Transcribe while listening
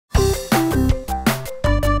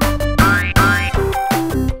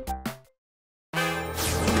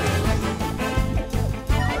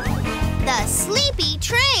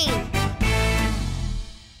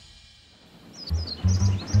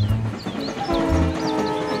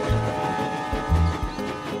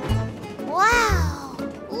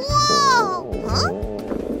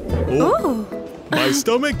My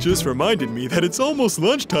stomach just reminded me that it's almost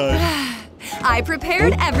lunchtime. I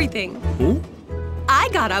prepared everything. Oh? I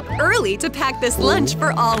got up early to pack this lunch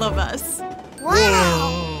for all of us.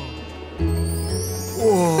 Wow!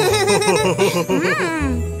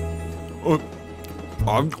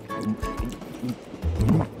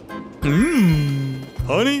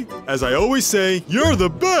 Honey, as I always say, you're the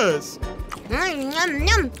best.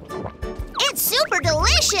 It's super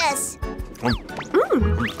delicious. Huh?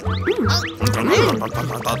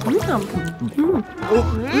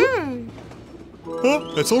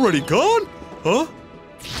 It's already gone? Huh?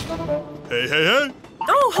 Hey, hey, hey.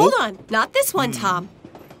 Oh, hold on. Not this one, Tom.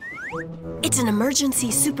 It's an emergency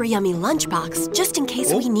super yummy lunchbox, just in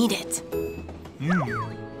case we need it.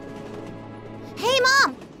 Hey,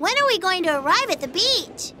 Mom, when are we going to arrive at the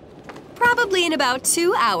beach? Probably in about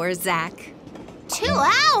 2 hours, Zach. 2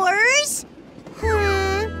 hours?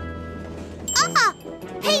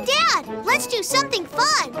 Hey, Dad, let's do something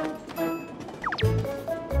fun.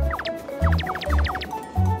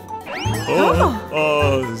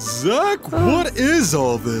 Zach, what is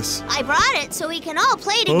all this? I brought it so we can all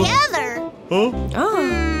play together.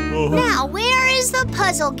 Now, where is the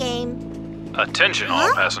puzzle game? Attention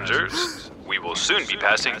all passengers. We will soon be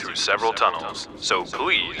passing through several tunnels, so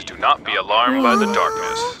please do not be alarmed by the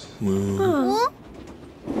darkness.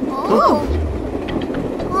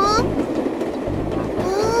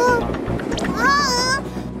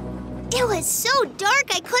 It was so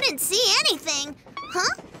dark I couldn't see anything.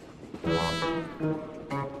 Huh?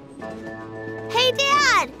 Hey,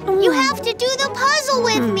 Dad! You have to do the puzzle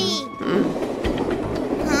with me!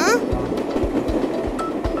 Huh?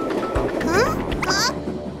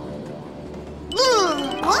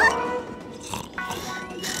 What?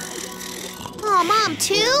 Oh, Mom,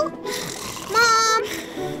 too? Mom?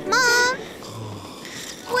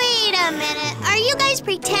 Wait a minute. Are you guys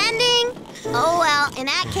pretending? Oh, well, in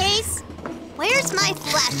that case, where's my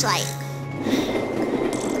flashlight?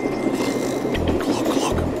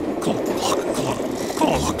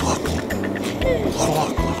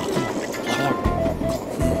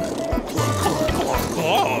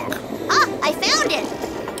 Ah, I found it!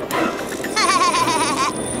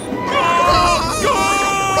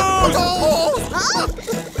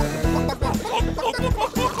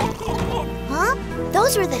 Huh?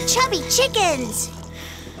 Those were the chubby chickens!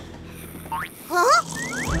 Huh?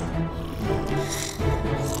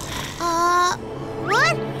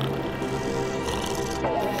 What?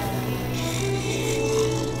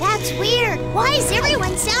 That's weird. Why is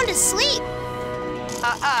everyone sound asleep?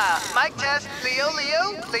 Mic test,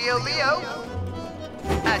 Leo.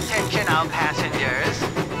 Attention all passengers.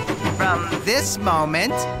 From this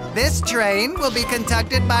moment, this train will be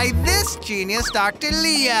conducted by this genius, Dr.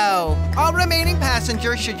 Leo. All remaining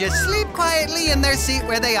passengers should just sleep quietly in their seat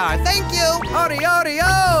where they are. Thank you.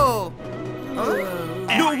 Oreo.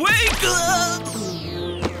 No, wake up!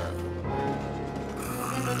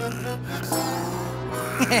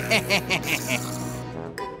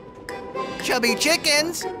 Chubby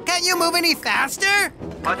chickens, can't you move any faster?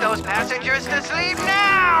 Put those passengers to sleep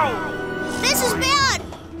now! This is bad!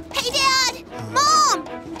 Hey, Dad! Mom!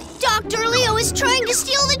 Dr. Leo is trying to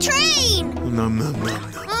steal the train! Nom, nom,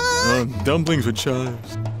 nom, nom. Dumplings with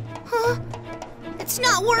chives. Huh? It's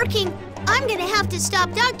not working. I'm gonna have to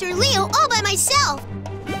stop Dr. Leo all by myself.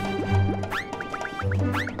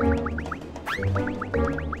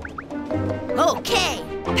 Okay,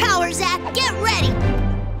 Power Zach, get ready!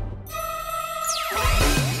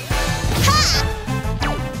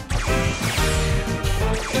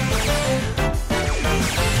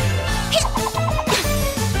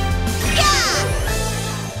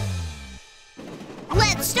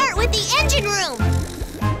 Let's start with the engine room.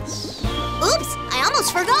 Oops, I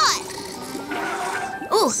almost forgot.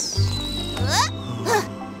 Ooh.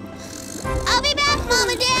 I'll be back, Mom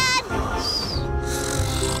and Dad.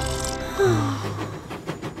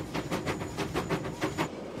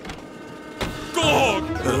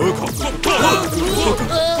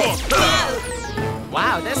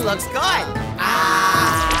 Wow, this looks good.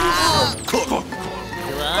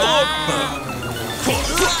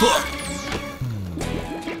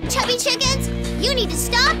 Chubby chickens, you need to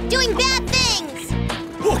stop doing bad things.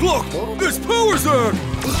 Look! There's Power Zach!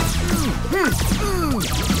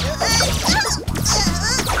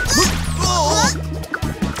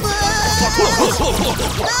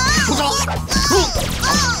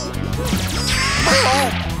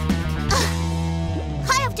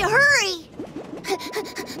 I have to hurry.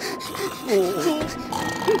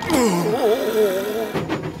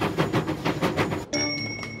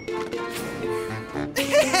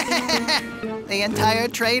 The entire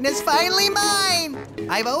train is finally mine!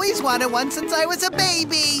 I've always wanted one since I was a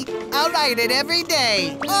baby. I'll ride it every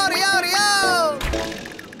day. Ori, ori, oh!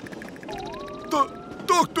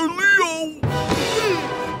 Dr. Leo!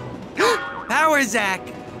 Power Zack!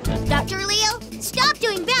 Dr. Leo, stop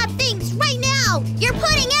doing bad things right now! You're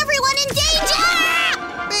putting everyone in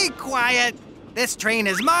danger! Be quiet! This train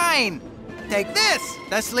is mine! Take this,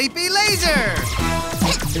 the sleepy laser!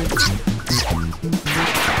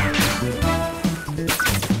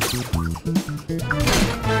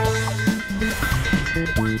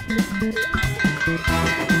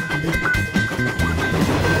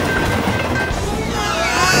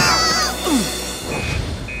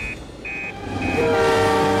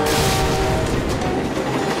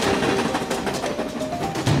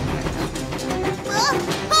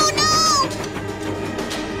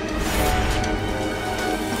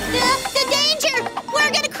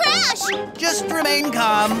 Just remain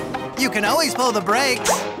calm. You can always pull the brakes.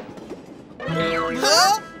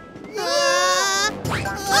 Huh?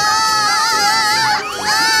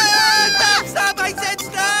 Stop! I said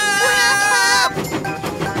stop!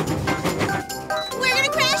 We're gonna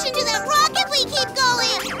crash into that rock if we keep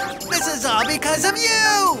going! This is all because of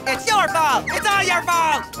you! It's your fault! It's all your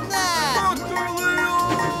fault! Nah.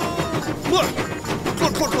 Look!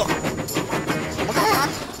 Look, look, look! Look!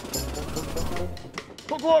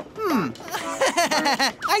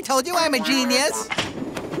 I told you I'm a genius.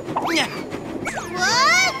 What?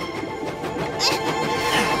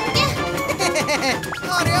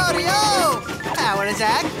 Ori, ori, oh! Power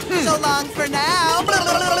Zack. So long for now.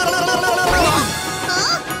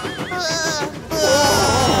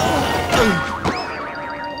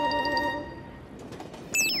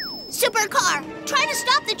 Supercar, try to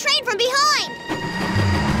stop the train from behind!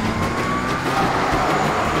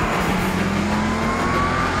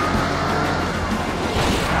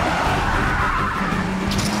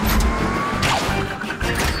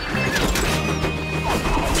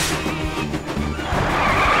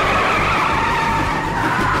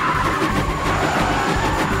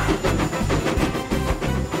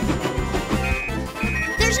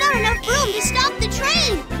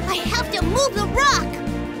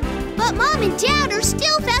 Mom and Dad are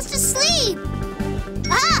still fast asleep.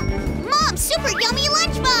 Ah, Mom's super yummy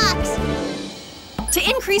lunchbox. To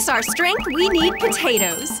increase our strength, we need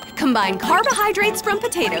potatoes. Combine carbohydrates from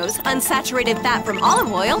potatoes, unsaturated fat from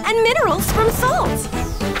olive oil, and minerals from salt.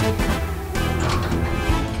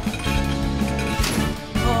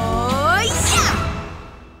 Oh, yeah!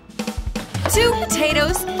 2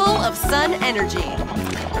 potatoes full of sun energy.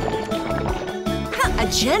 A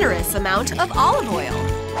generous amount of olive oil.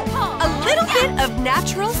 A little bit of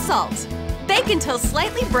natural salt. Bake until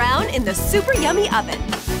slightly brown in the super yummy oven.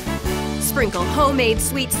 Sprinkle homemade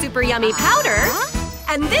sweet super yummy powder.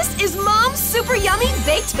 And this is Mom's super yummy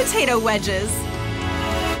baked potato wedges.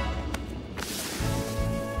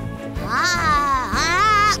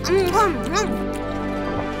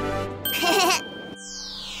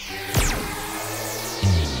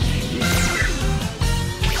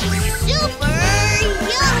 Super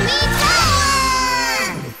yummy power!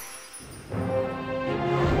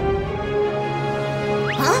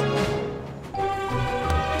 Huh?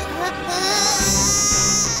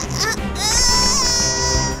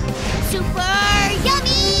 Super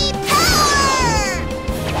yummy power!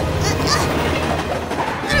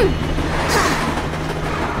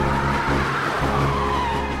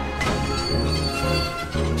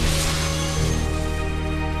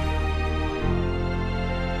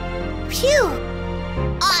 Phew!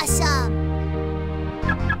 Awesome!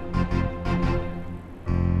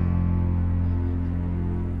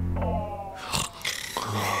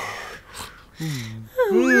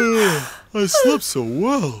 I slept so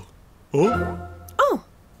well. Oh? Oh.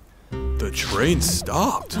 The train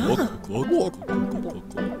stopped.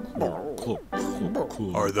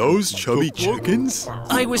 Are those chubby chickens?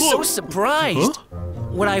 I was so surprised. Huh?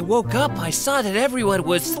 When I woke up, I saw that everyone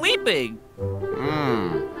was sleeping.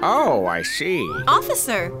 Oh, I see.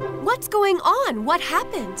 Officer, what's going on? What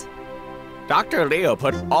happened? Dr. Leo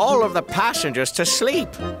put all of the passengers to sleep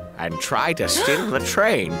and tried to steal the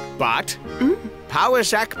train, but Power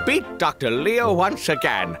Zack beat Dr. Leo once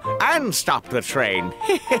again and stopped the train.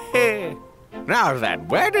 Now then,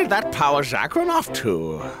 where did that Power Zack run off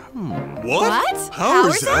to? What?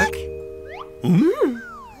 Power Zack?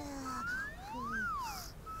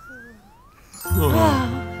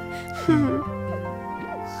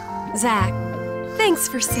 Zack, thanks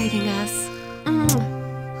for saving us.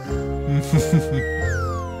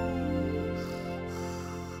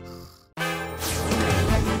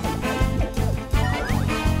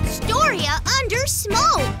 Storia under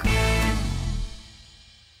smoke!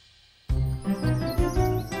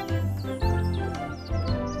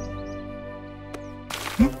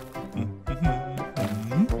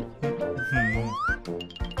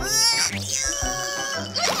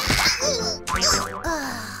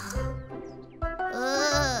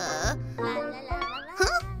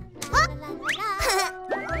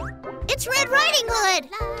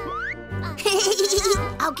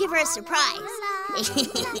 a surprise.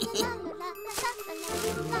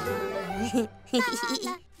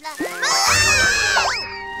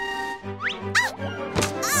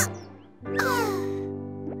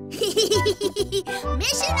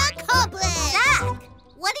 Mission accomplished! Zach,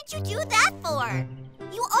 what did you do that for?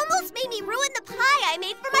 You almost made me ruin the pie I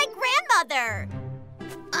made for my grandmother.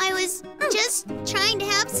 I was just trying to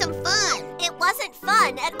have some fun. It wasn't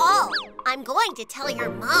fun at all. I'm going to tell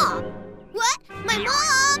your mom. What? My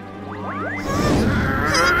mom?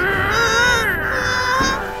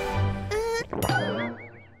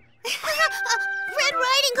 Red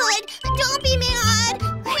Riding Hood, don't be mad.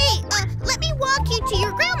 Hey, let me walk you to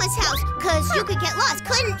your grandma's house, 'cause you could get lost,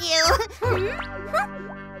 couldn't you?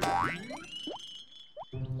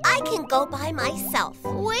 I can go by myself.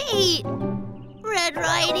 Wait, Red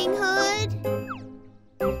Riding Hood.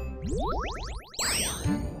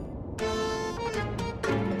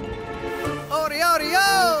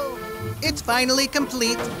 Oreo! It's finally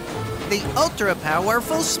complete. The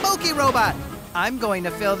ultra-powerful Smoky Robot. I'm going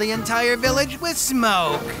to fill the entire village with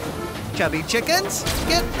smoke. Chubby chickens,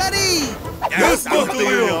 get ready! Yes, Dr.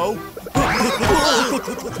 Leo! I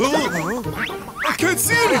can't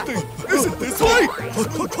see anything! Is it this way?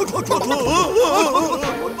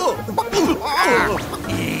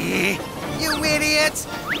 You idiots!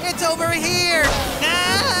 It's over here!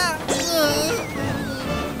 Ah!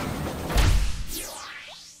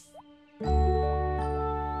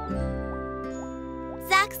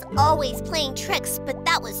 Zach's always playing tricks, but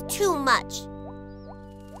that was too much.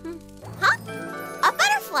 Huh? A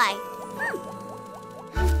butterfly.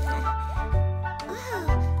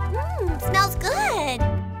 Smells good.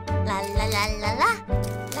 La la la la la.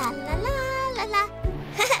 La la la la la.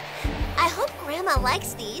 I hope Grandma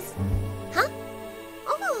likes these. Huh?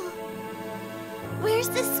 Oh. Where's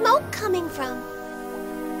the smoke coming from?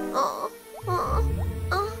 Oh. Oh.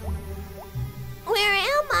 Oh. Where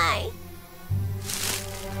am I?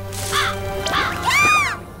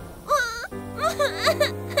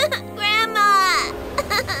 Grandma!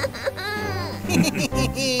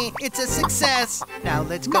 It's a success. Now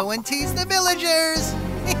let's go and tease the villagers.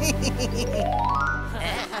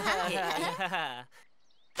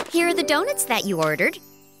 Here are the donuts that you ordered.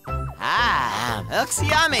 Ah, looks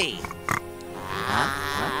yummy.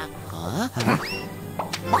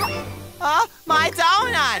 Oh, my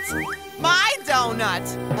donut! My donut!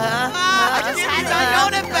 I just had the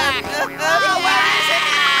donut back! Where is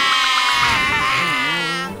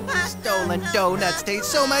it? Stolen donuts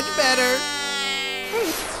taste so much better.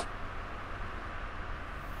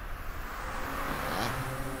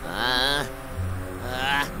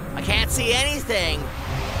 I can't see anything.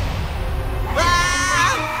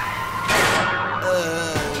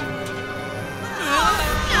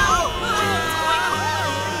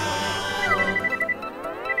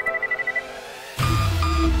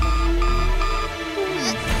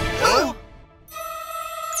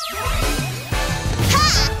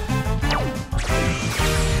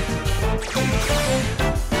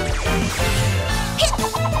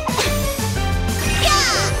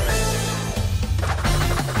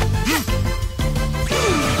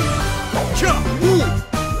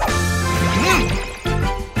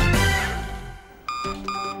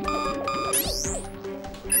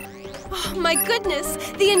 My goodness,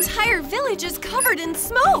 the entire village is covered in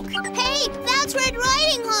smoke. Hey, that's Red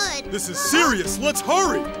Riding Hood. This is serious. Let's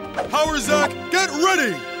hurry. Power Zach, get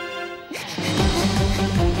ready.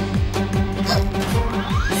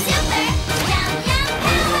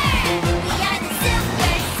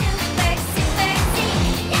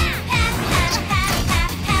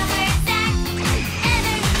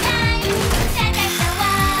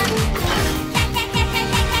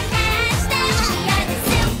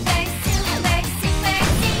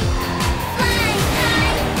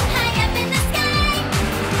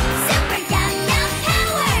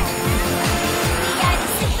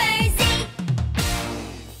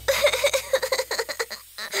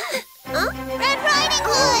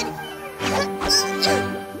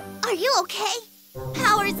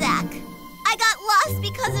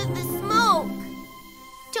 Because of the smoke.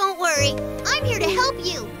 Don't worry, I'm here to help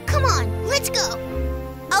you. Come on, let's go.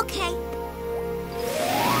 Okay.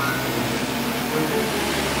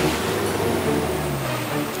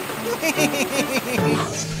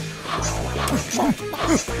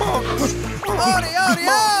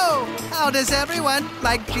 Oreo! How does everyone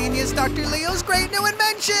like Genius Dr. Leo's great new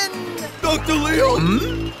invention? Dr. Leo?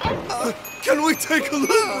 Can we take a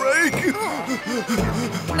little break?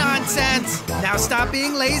 Nonsense! Now stop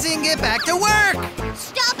being lazy and get back to work!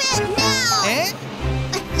 Stop it now! Eh?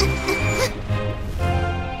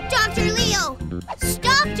 Dr. Leo,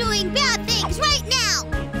 stop doing bad things right now!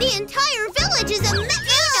 The The entire village is a mess.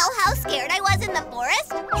 Do you know how scared I was in the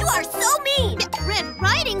forest? You are so mean! Red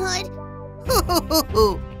Riding Hood.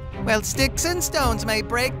 Well, sticks and stones may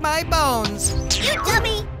break my bones. You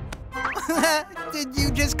dummy! Did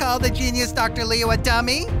you just call the genius Dr. Leo a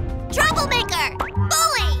dummy? Troublemaker!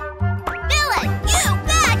 Bully! Villain! You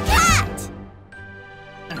bad cat!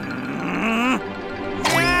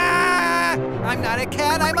 I'm not a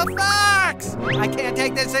cat, I'm a fox! I can't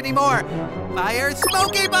take this anymore. Fire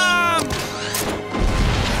Smoky Bomb!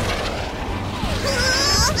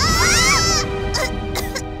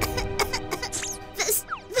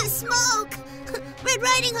 The smoke. Red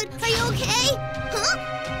Riding Hood, are you okay? Huh?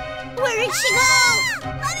 Where did she go?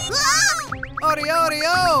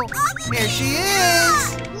 Oreo! Here she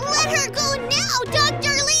is! Let her go now,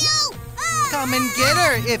 Dr. Leo! Come and get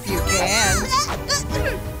her if you can.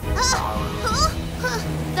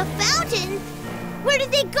 The fountain? Where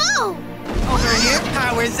did they go? Over here,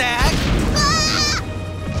 Power Zack!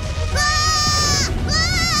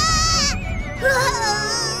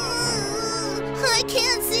 I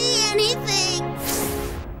can't see anything.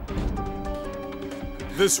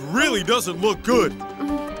 This really doesn't look good.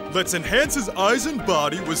 Let's enhance his eyes and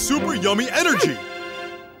body with super yummy energy.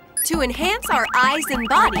 To enhance our eyes and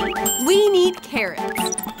body, we need carrots.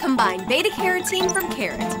 Combine beta-carotene from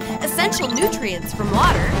carrot, essential nutrients from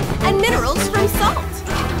water, and minerals from salt.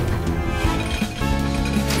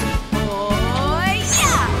 Oh,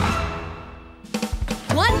 yeah!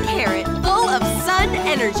 1 carrot full of sun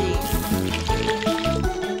energy.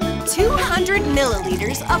 200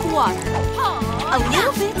 milliliters of water. A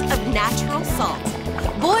little bit of natural salt.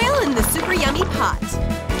 Boil in the super yummy pot.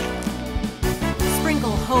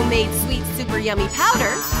 Sprinkle homemade sweet super yummy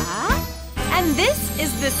powder. And this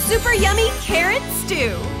is the super yummy carrot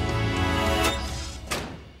stew.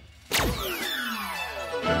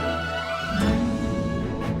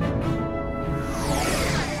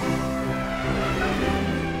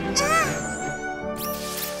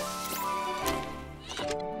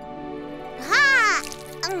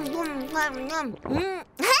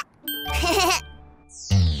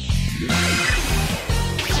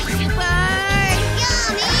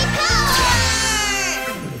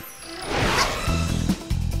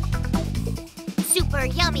 Super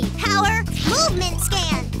yummy power movement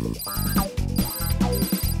scan.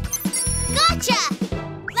 Gotcha!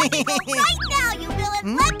 Let me go right now, you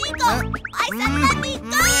villain! Let me go! I said let me go!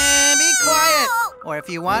 Be quiet! Or if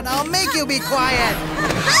you want, I'll make you be quiet!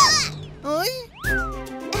 Oi?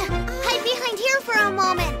 Hide behind here for a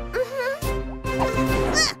moment.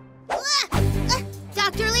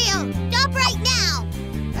 Dr. Leo, stop right now!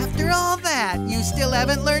 After all that, you still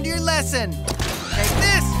haven't learned your lesson. Take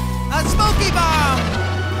this! A Smoky Bomb!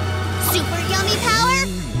 Super yummy power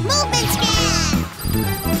movement scan!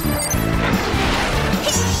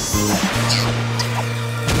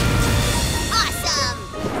 Awesome!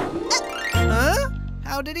 Huh?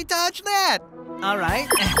 How did he dodge that? All right.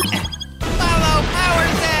 Follow Power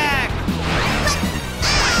Zack!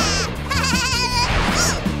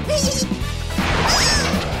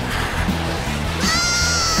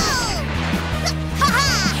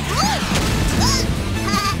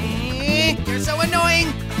 You're so annoying!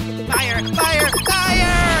 Fire! Fire!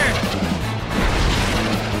 Fire!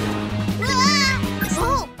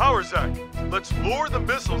 Power Zack, let's lure the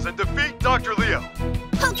missiles and defeat Dr. Leo.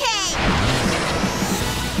 Okay!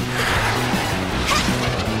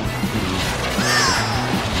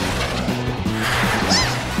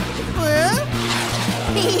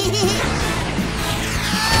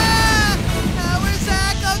 Power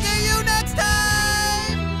Zack, I'll get you next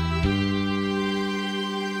time!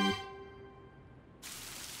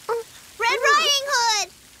 Red Riding Hood!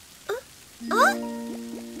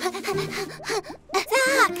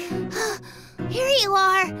 Zack! Here you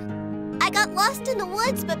are. I got lost in the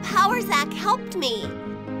woods, but Power Zack helped me.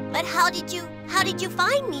 But how did you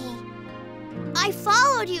find me? I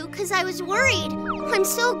followed you because I was worried. I'm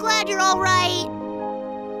so glad you're all right.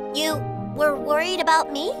 You were worried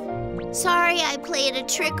about me? Sorry I played a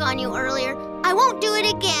trick on you earlier. I won't do it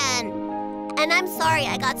again. And I'm sorry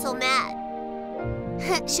I got so mad.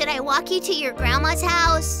 Should I walk you to your grandma's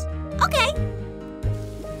house? Okay.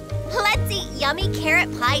 Let's eat yummy carrot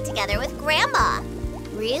pie together with Grandma.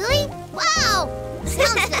 Really? Wow!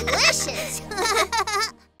 Sounds delicious.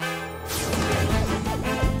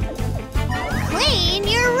 Clean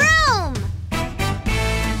your room!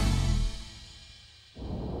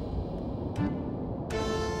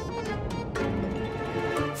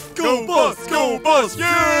 Go Bus! Go Bus!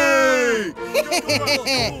 Yay!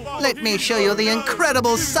 Let me show you the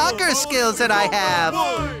incredible soccer skills that I have.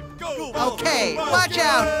 Okay, watch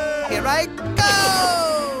out. Here I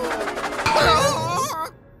go!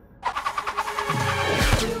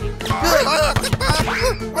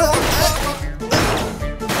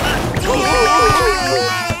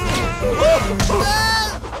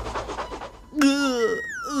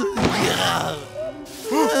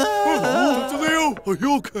 Are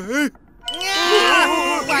you okay?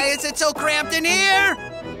 Why is it so cramped in here?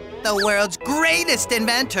 The world's greatest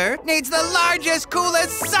inventor needs the largest,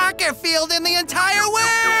 coolest soccer field in the entire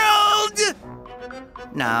world!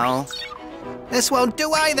 No, this won't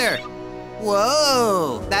do either.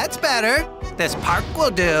 Whoa, that's better. This park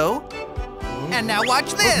will do. And now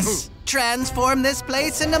watch this. Transform this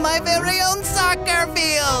place into my very own soccer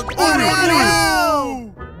field.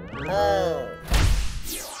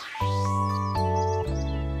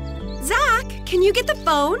 Zach, can you get the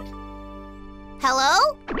phone?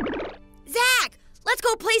 Hello? Zach, let's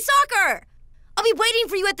go play soccer. I'll be waiting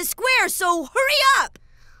for you at the square, so hurry up.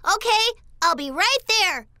 Okay, I'll be right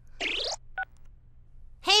there.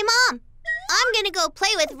 Hey, Mom, I'm gonna go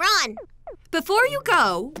play with Ron. Before you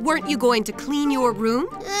go, weren't you going to clean your room?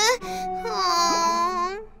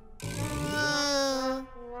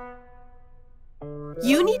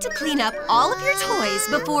 You need to clean up all of your toys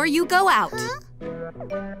before you go out.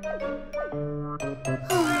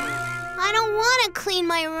 I don't want to clean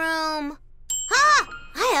my room. Ah!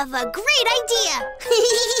 I have a great idea!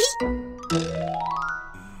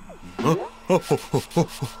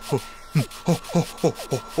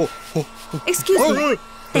 Excuse me.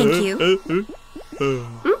 Thank you.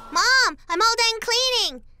 Mom, I'm all done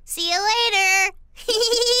cleaning. See you later.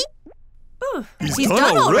 He's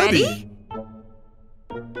done already?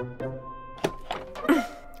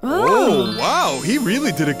 Oh, wow. He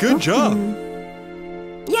really did a good job.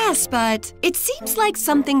 Yes, but it seems like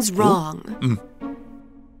something's wrong.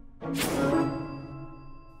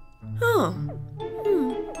 Oh.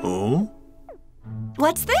 Oh?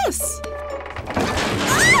 What's this?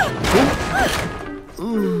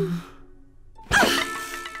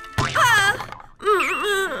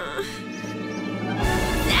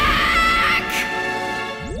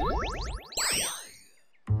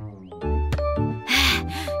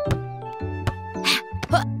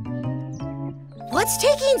 What's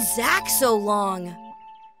taking Zach so long?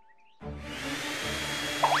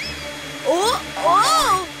 Oh!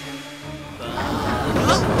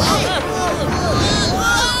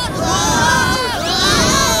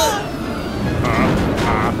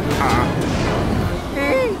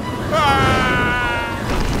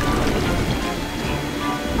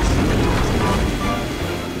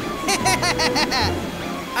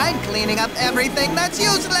 I'm cleaning up everything that's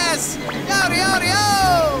useless! Yowdy, yowdy, yo!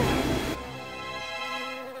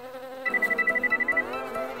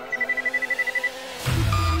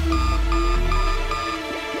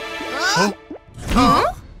 Huh? Huh?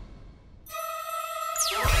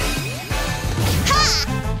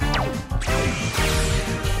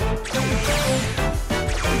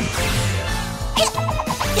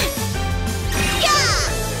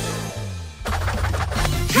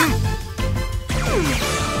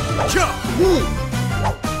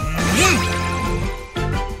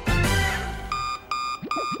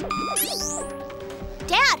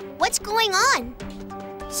 Dad, what's going on?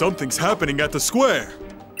 Something's happening at the square.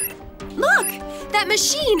 Look! That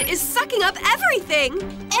machine is sucking up everything!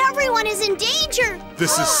 Everyone is in danger!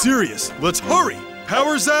 This is serious. Let's hurry.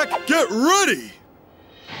 Power Zach, get ready!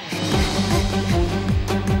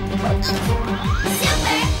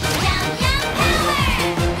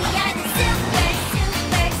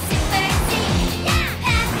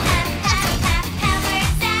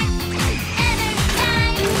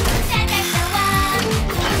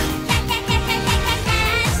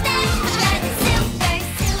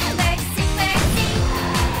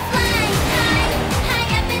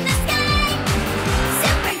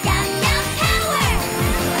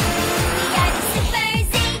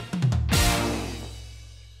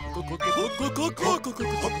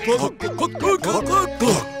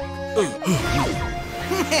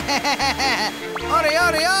 Ori,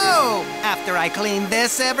 ori, oh! After I clean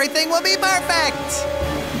this, everything will be perfect!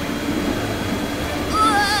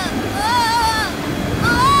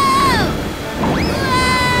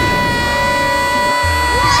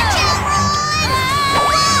 Watch out, Ron!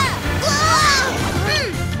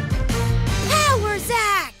 Power,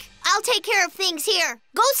 Zach! I'll take care of things here.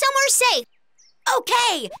 Go somewhere safe.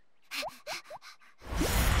 Okay!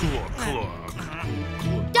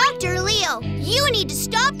 Dr. Leo, you need to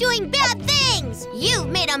stop doing bad things! You've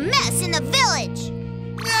made a mess in the village!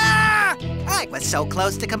 Ah! I was so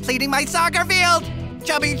close to completing my soccer field!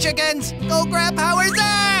 Chubby chickens, go grab Power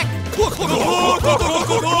Zach!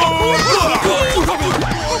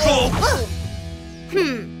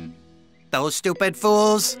 Those stupid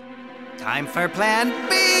fools. Time for Plan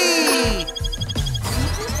B!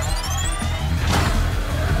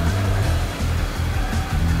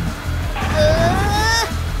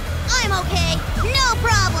 I'm okay. No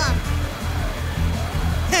problem.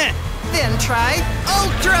 Then try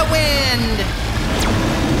Ultra Wind!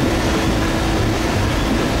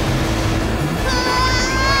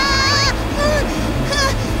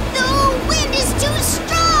 The wind is too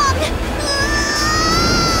strong!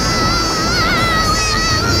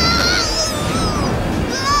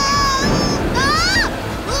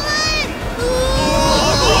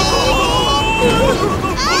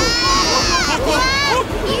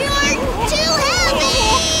 You're too heavy!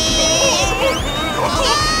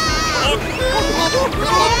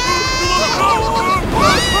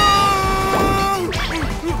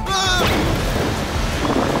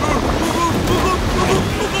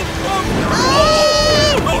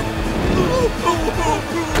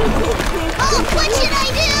 Oh, what should I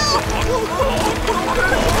do?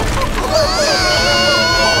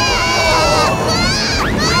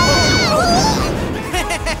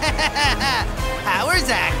 Power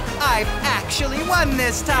Zach, I've actually won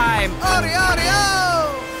this time! Ori, ori,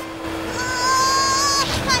 oh!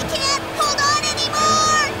 I can't hold on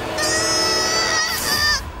anymore!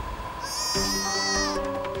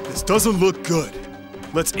 This doesn't look good.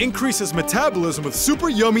 Let's increase his metabolism with super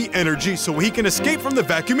yummy energy so he can escape from the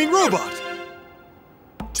vacuuming robot.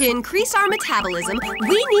 To increase our metabolism,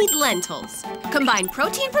 we need lentils. Combine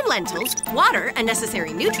protein from lentils, water and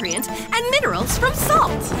necessary nutrients, and minerals from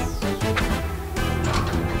salt.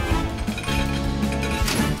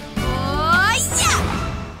 Yeah!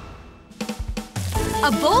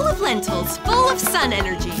 A bowl of lentils full of sun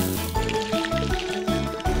energy.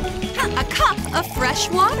 A cup of fresh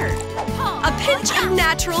water. A pinch of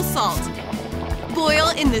natural salt. Boil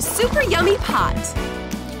in the super yummy pot.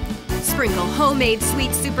 Sprinkle homemade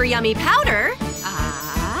sweet super yummy powder.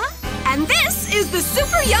 And this is the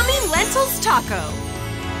super yummy lentils taco.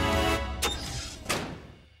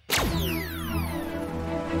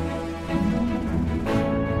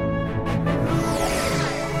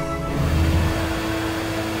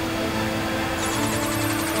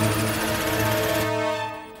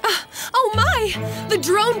 Oh my! The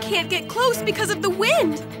drone can't get close because of the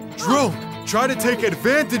wind. Drone, try to take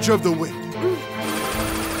advantage of the wind.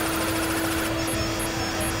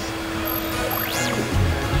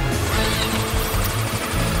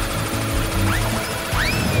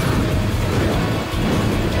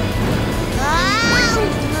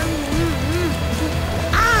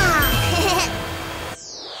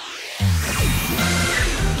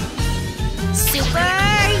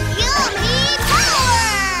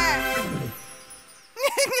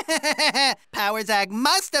 Power Zag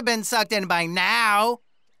must have been sucked in by now.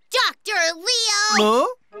 Dr. Leo! Huh?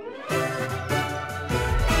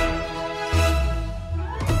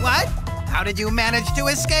 What? How did you manage to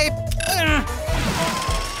escape?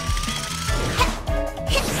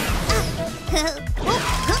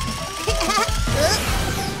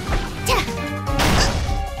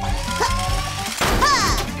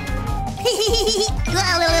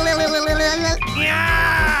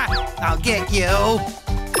 Yeah! I'll get you.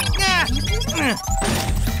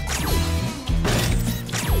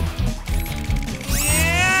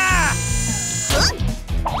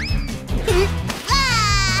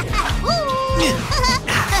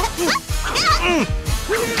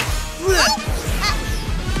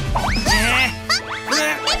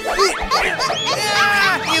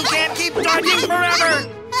 You can't keep dodging forever!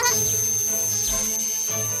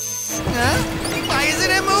 Huh? Why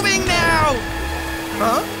isn't it moving now?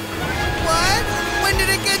 Huh? What? When did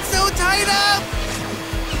it get so tied up?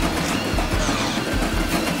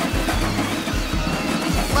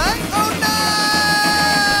 What? Oh no!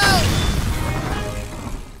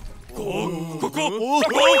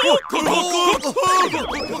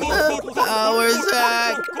 Power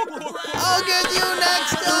Zach! I'll get you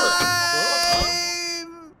next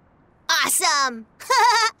time! Awesome!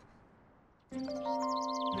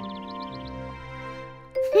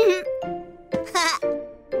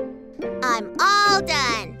 I'm all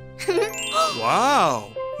done.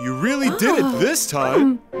 Wow, you really did it this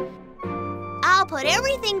time. I'll put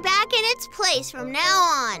everything back in its place from now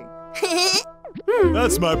on.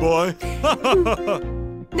 That's my boy.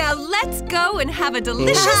 Now let's go and have a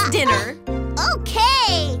delicious dinner.